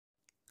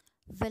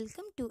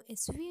Welcome to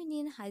SV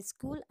Union High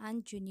School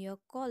and Junior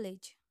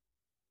College.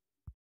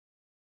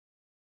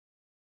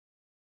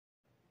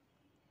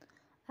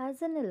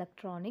 As in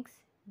electronics,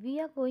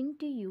 we are going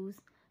to use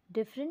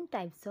different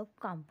types of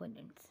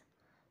components.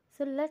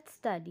 So let's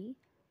study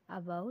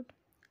about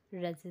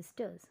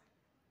resistors.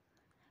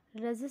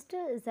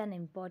 Resistor is an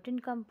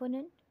important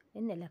component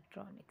in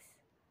electronics.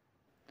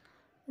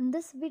 In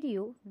this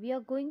video, we are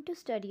going to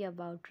study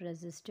about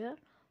resistor,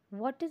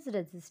 what is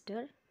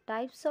resistor,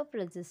 types of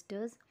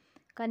resistors,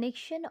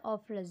 connection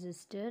of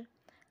resistor,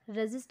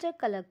 resistor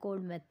color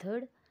code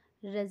method,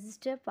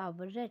 resistor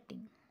power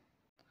rating.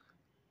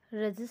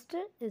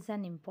 Resistor is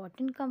an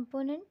important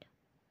component.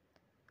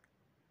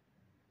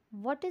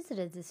 What is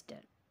resistor?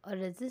 A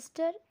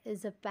resistor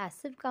is a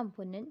passive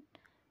component.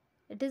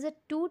 It is a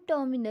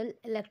two-terminal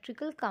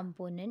electrical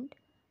component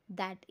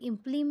that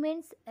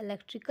implements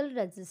electrical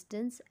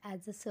resistance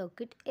as a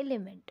circuit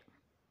element.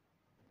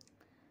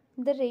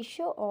 The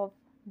ratio of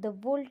the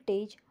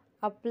voltage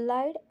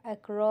applied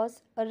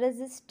across a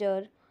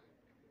resistor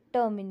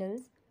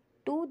terminals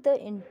to the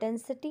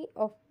intensity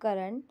of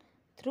current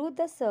through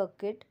the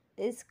circuit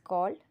is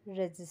called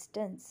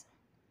resistance.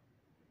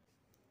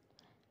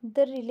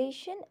 The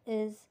relation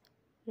is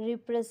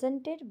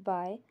represented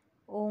by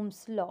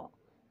Ohm's law.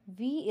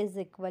 V is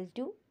equal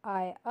to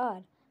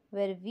IR,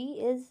 where V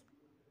is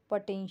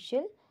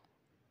potential,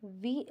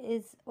 V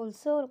is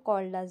also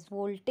called as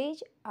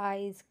voltage, I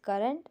is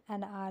current,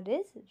 and R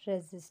is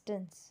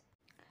resistance.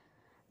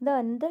 The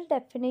another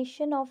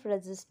definition of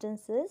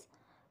resistance is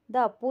the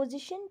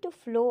opposition to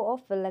flow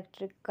of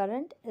electric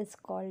current is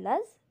called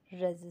as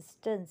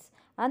resistance,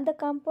 and the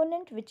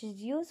component which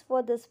is used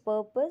for this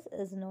purpose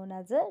is known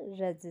as a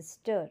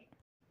resistor.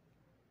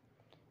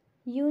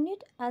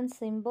 Unit and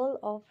symbol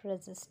of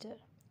resistor.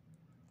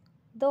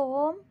 The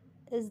ohm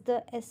is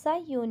the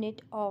SI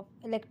unit of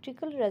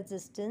electrical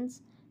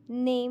resistance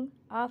named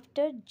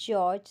after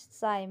George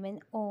Simon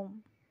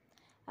Ohm.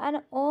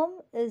 An ohm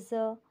is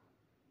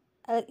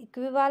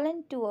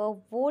equivalent to a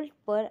volt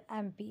per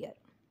ampere.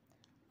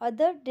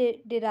 Other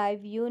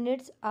derived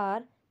units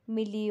are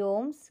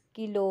milliohms,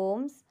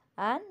 kiloohms,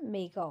 and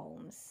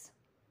megaohms.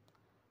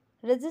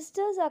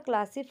 Resistors are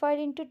classified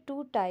into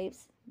two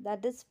types,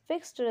 that is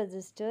fixed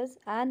resistors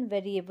and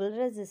variable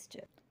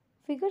resistor.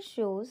 Figure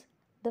shows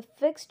the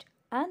fixed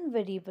and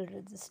variable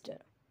resistor.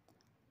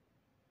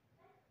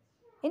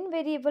 In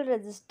variable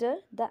resistor,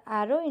 the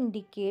arrow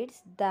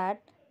indicates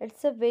that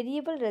it's a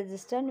variable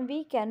resistor and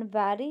we can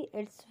vary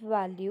its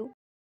value.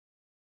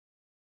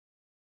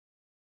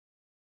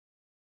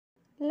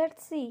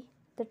 Let's see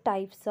the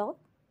types of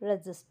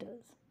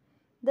resistors.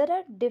 There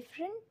are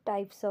different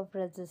types of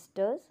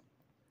resistors.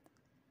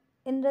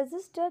 In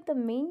resistor, the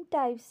main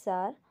types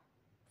are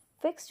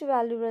fixed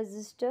value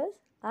resistors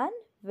and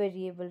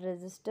variable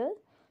resistors.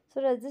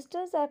 So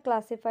resistors are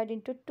classified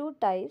into two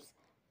types,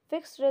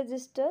 fixed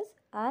resistors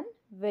and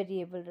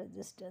variable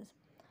resistors.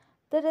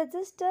 The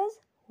resistors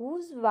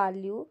whose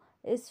value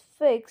is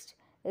fixed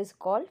is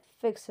called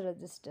fixed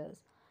resistors,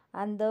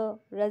 and the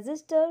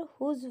resistor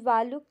whose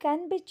value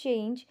can be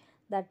changed,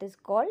 that is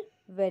called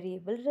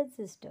variable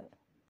resistor.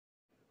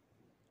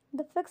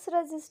 The fixed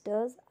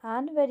resistors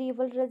and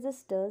variable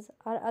resistors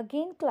are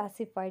again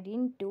classified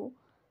into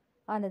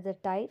another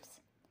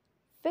types.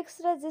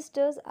 Fixed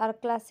resistors are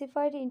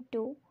classified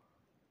into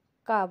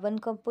carbon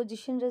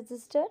composition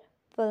resistor,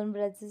 film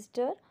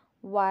resistor,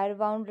 wire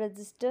wound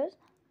resistor,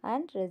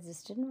 and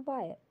resistant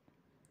wire.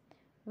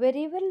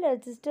 Variable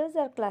resistors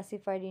are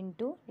classified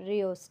into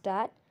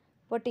rheostat,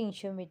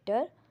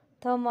 potentiometer,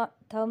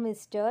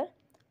 thermistor,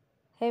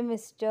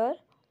 hemister,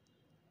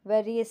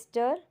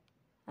 varistor,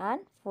 and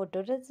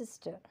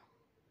photoresistor.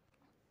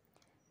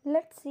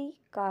 Let's see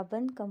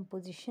carbon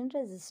composition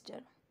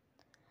resistor.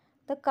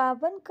 The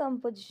carbon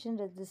composition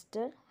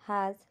resistor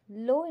has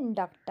low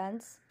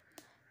inductance.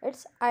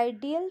 It's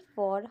ideal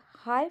for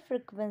high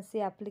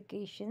frequency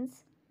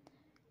applications.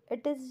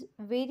 It is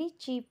very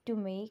cheap to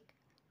make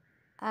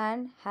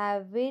and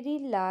have very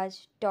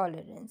large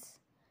tolerance.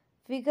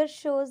 Figure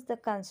shows the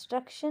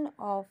construction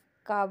of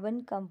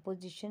carbon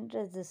composition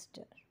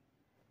resistor.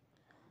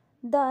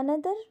 The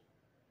another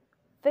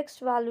fixed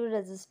value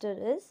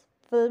resistor is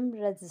film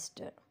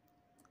resistor.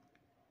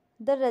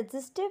 The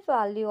resistive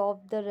value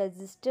of the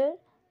resistor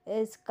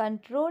is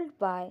controlled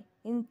by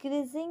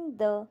increasing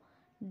the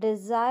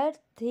desired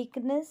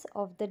thickness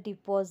of the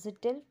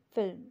deposited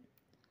film.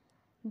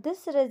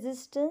 This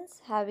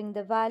resistance having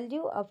the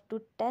value up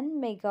to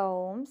 10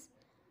 megaohms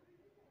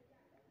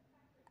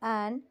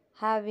and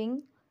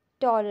having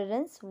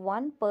tolerance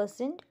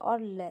 1% or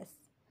less.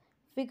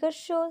 Figure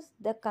shows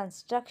the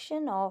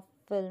construction of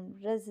film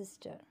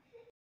resistor.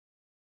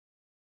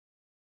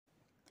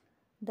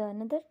 The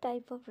another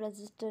type of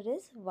resistor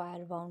is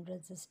wire wound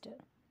resistor.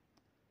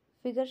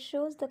 Figure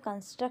shows the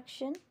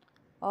construction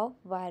of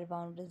wire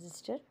wound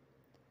resistor.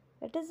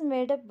 It is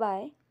made up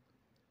by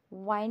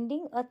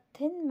winding a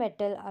thin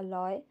metal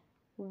alloy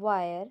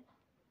wire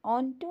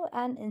onto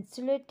an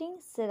insulating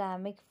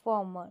ceramic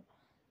former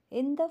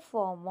in the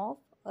form of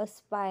a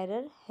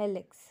spiral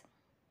helix.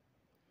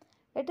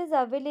 It is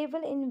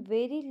available in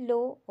very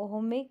low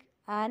ohmic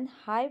and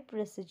high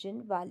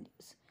precision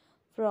values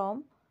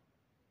from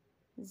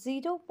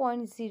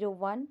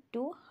 0.01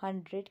 to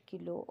 100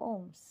 kilo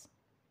ohms.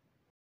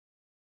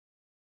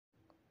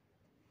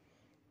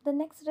 The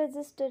next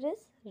resistor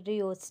is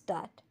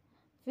rheostat.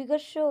 Figure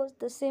shows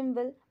the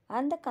symbol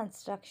and the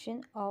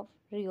construction of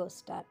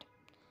rheostat.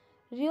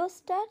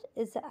 Rheostat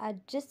is an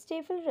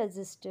adjustable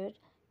resistor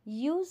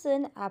used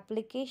in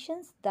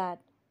applications that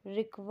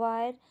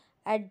require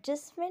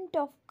adjustment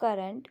of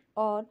current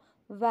or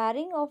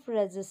varying of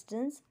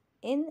resistance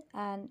in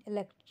an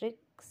electric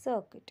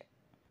circuit.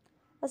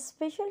 A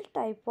special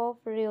type of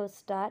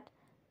rheostat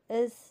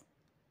is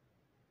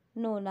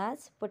known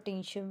as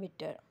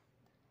potentiometer.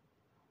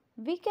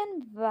 We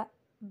can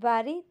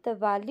vary the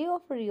value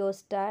of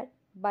rheostat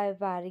by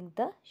varying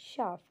the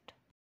shaft.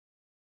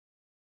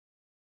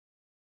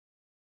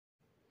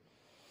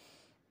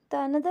 The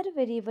another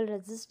variable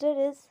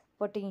resistor is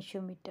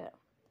potentiometer.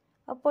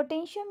 A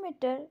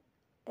potentiometer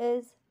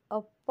is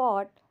a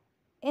pot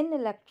in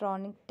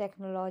electronic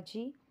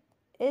technology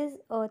is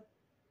a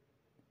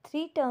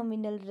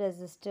three-terminal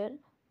resistor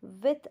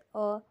with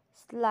a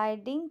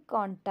sliding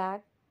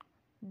contact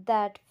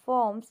that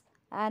forms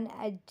an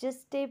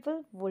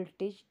adjustable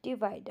voltage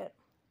divider.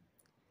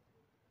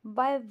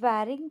 By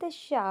varying the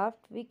shaft,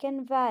 we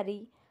can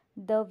vary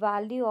the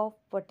value of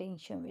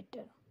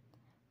potentiometer.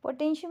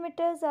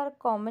 Potentiometers are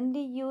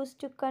commonly used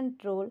to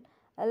control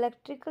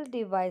electrical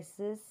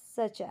devices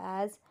such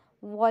as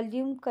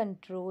volume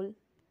control.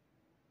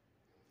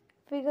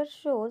 Figure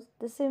shows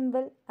the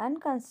symbol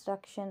and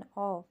construction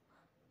of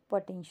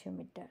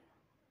potentiometer.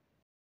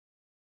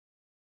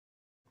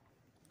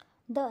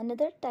 The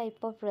another type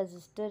of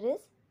resistor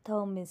is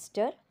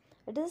thermistor.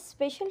 It is a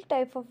special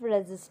type of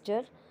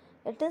resistor.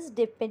 It is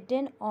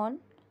dependent on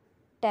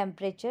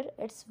temperature.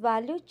 Its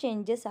value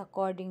changes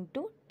according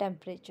to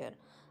temperature.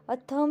 A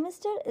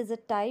thermistor is a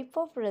type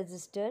of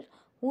resistor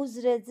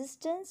whose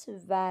resistance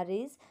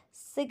varies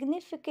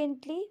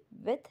significantly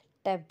with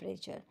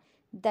temperature.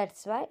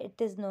 That's why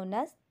it is known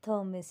as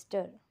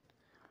thermistor.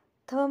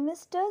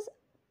 Thermistors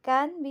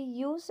can be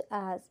used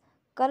as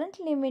current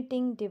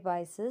limiting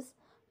devices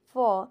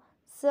for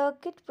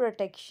circuit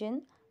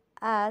protection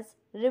as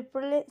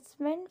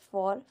replacement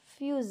for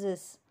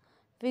fuses.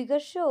 Figure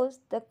shows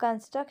the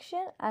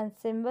construction and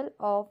symbol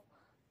of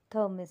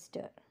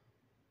thermistor.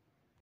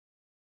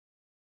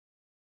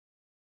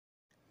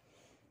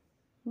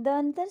 The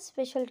another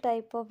special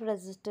type of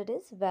resistor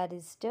is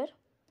varistor.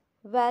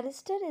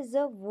 Varistor is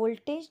a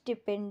voltage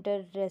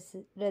dependent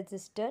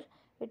resistor.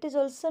 It is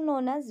also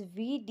known as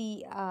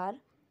VDR.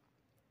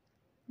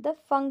 The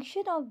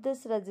function of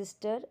this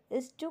resistor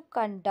is to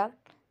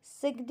conduct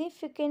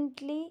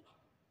significantly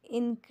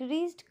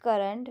increased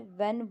current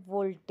when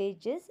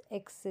voltage is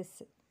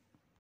excessive.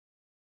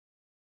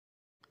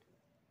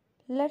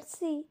 Let's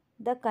see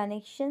the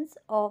connections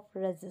of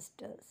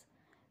resistors.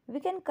 We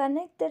can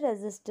connect the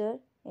resistor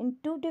in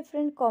two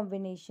different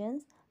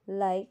combinations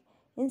like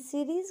in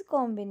series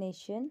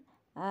combination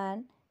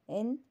and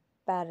in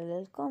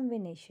parallel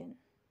combination.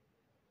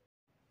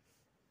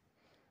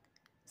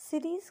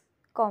 Series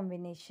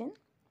combination.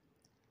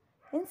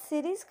 In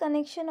series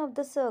connection of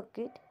the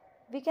circuit,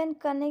 we can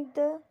connect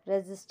the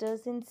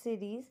resistors in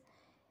series.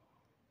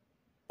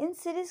 In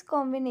series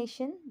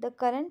combination, the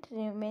current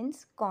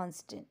remains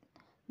constant.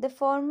 The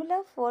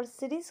formula for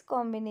series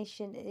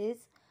combination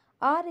is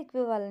R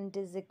equivalent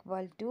is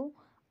equal to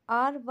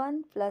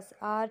R1 plus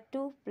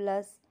R2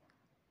 plus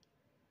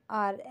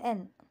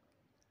Rn.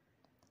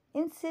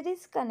 In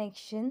series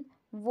connection,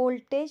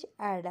 voltage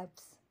adds up.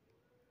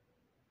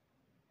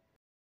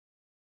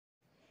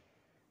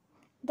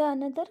 The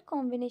another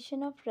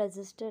combination of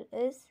resistor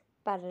is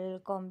parallel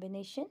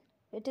combination.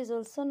 It is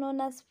also known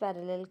as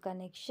parallel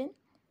connection.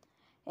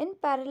 In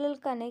parallel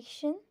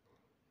connection,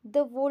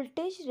 the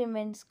voltage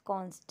remains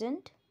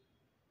constant.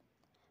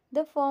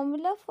 The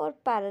formula for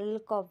parallel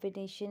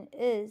combination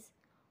is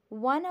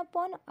 1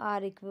 upon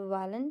R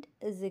equivalent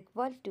is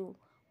equal to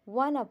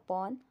 1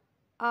 upon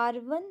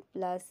R1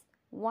 plus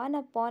 1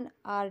 upon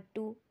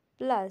R2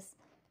 plus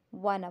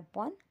 1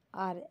 upon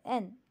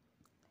Rn.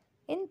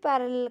 In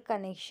parallel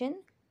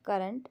connection,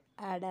 current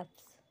adds up.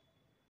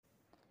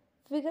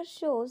 Figure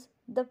shows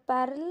the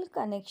parallel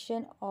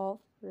connection of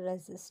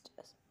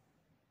resistors.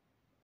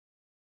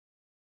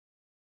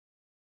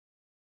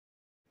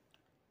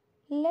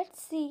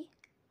 Let's see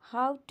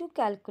how to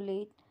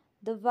calculate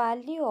the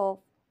value of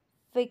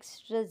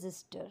fixed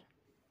resistor.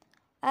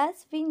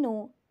 As we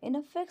know, in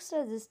a fixed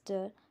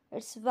resistor,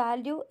 its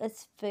value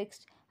is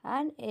fixed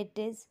and it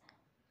is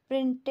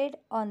printed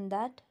on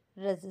that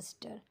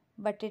resistor,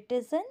 but it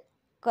is in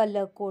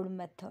color code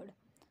method.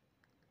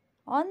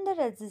 On the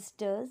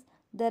resistors,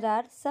 there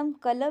are some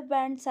color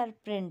bands are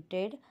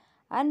printed,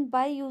 and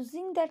by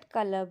using that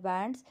color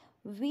bands,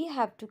 we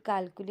have to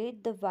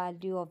calculate the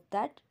value of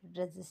that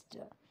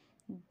resistor.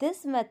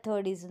 This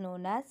method is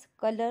known as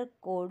color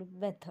code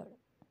method.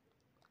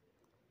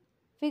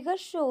 Figure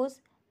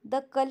shows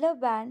the color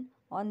band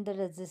on the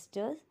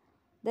resistors.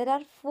 There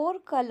are four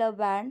color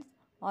bands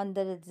on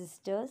the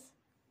resistors.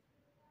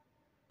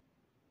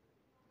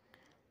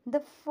 The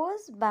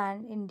first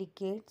band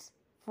indicates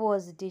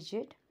first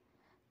digit,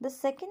 the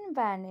second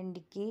band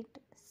indicates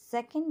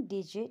second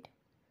digit,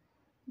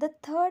 the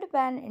third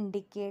band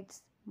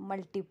indicates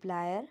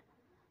multiplier,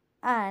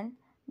 and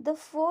the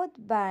fourth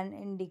band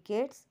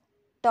indicates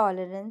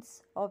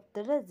tolerance of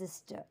the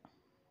resistor.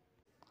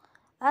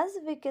 As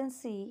we can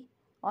see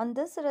on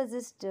this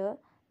resistor,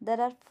 there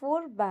are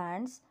four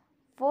bands.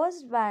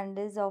 First band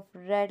is of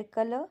red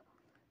color,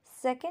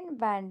 second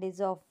band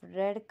is of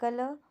red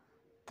color,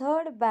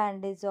 third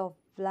band is of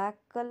black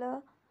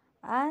color,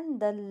 and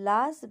the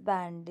last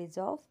band is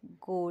of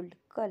gold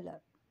color.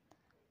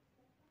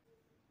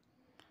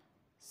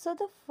 So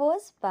the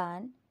first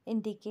band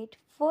indicate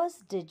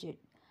first digit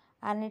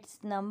and its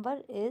number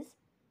is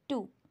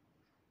 2.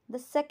 The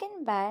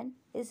second band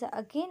is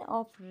again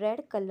of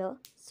red color,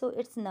 so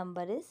its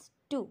number is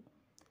 2.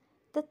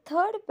 The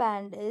third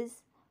band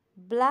is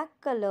black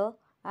color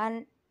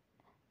and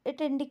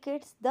it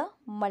indicates the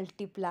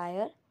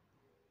multiplier.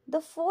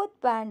 The fourth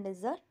band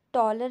is a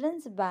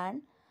tolerance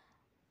band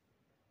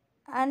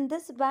and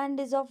this band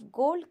is of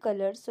gold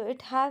color, so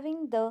it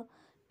having the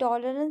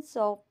tolerance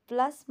of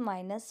plus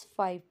minus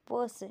 5%.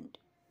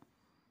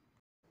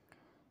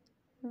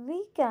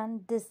 We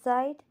can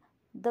decide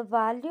the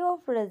value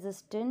of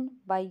resistance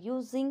by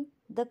using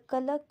the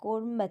color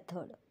code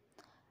method.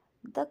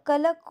 The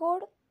color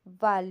code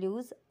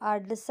values are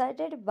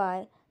decided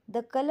by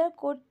the color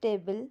code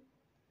table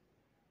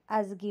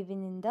as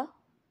given in the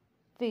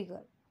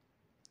figure.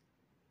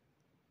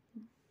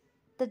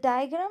 The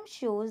diagram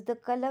shows the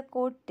color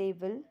code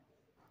table.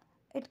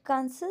 It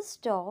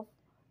consists of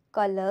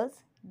colors,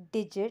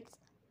 digits,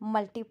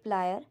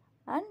 multiplier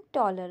and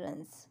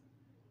tolerance.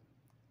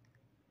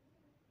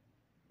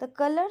 The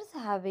colors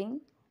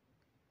having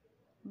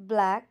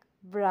black,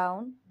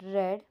 brown,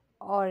 red,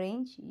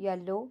 orange,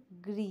 yellow,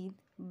 green,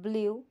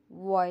 blue,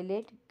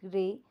 violet,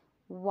 grey,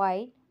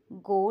 white,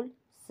 gold,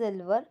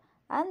 silver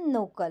and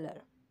no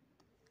color.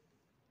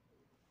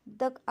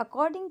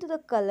 According to the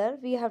color,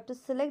 we have to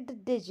select the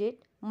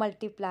digit,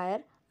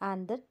 multiplier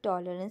and the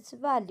tolerance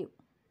value.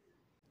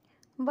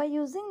 By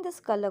using this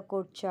color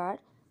code chart,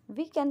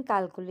 we can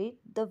calculate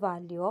the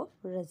value of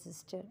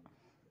resistor.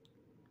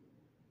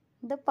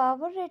 The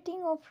power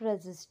rating of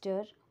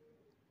resistor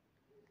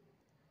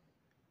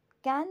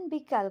can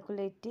be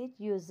calculated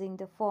using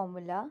the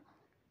formula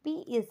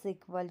P is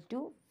equal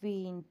to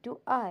V into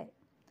I.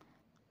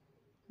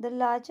 The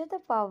larger the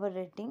power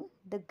rating,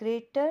 the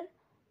greater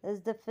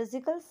is the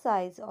physical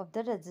size of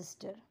the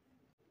resistor.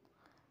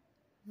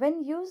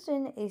 When used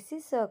in AC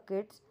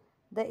circuits,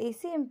 the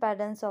AC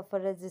impedance of a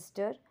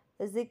resistor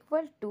is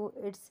equal to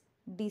its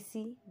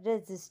DC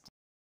resistance.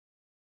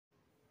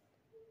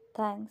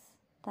 Thanks.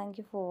 Thank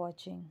you for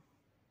watching.